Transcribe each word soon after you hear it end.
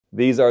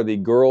These are the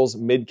girls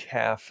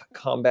mid-calf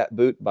combat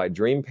boot by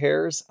Dream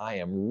Pairs. I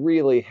am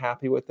really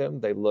happy with them.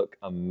 They look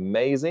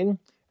amazing,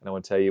 and I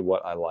want to tell you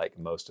what I like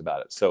most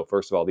about it. So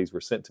first of all, these were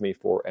sent to me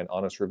for an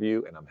honest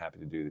review, and I'm happy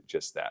to do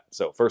just that.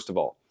 So first of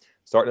all,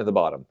 starting at the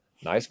bottom,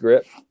 nice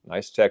grip,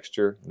 nice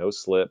texture, no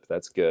slip,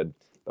 that's good.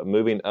 But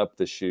moving up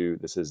the shoe,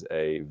 this is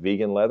a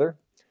vegan leather,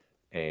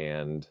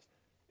 and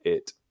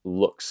it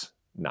looks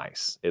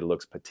nice. It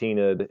looks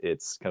patinaed.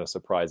 It's kind of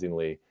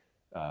surprisingly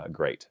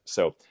great.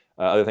 So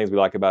other things we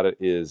like about it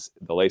is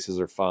the laces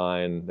are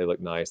fine. They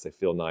look nice. They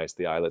feel nice.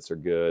 The eyelets are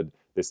good.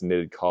 This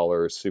knitted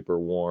collar is super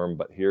warm,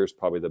 but here's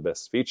probably the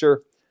best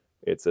feature.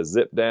 It's a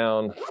zip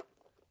down,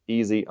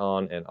 easy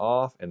on and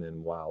off, and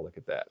then wow, look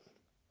at that.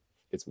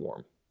 It's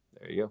warm.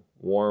 There you go.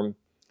 Warm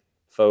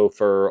faux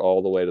fur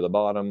all the way to the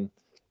bottom,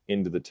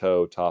 into the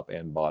toe, top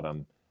and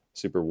bottom.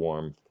 Super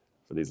warm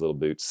for these little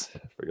boots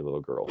for your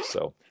little girl.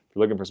 So if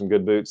you're looking for some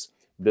good boots,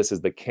 this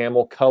is the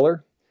camel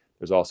color.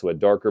 There's also a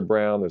darker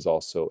brown, there's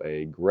also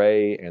a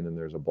gray, and then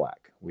there's a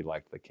black. We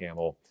like the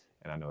camel,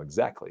 and I know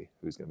exactly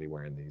who's going to be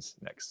wearing these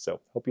next.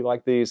 So hope you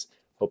like these.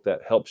 Hope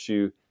that helps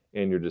you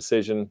in your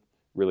decision.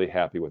 Really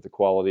happy with the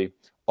quality.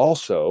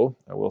 Also,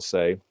 I will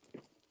say,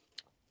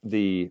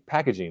 the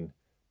packaging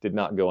did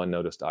not go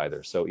unnoticed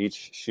either. So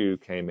each shoe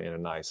came in a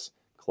nice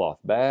cloth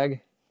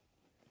bag.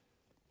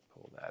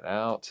 Pull that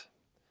out.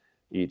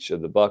 Each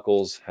of the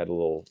buckles had a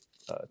little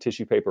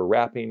tissue paper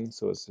wrapping,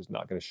 so it's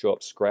not going to show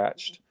up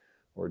scratched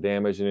or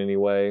damaged in any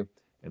way.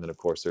 And then of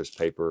course there's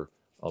paper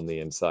on the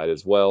inside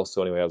as well.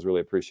 So anyway, I was really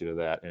appreciative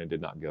of that, and it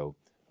did not go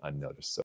unnoticed. So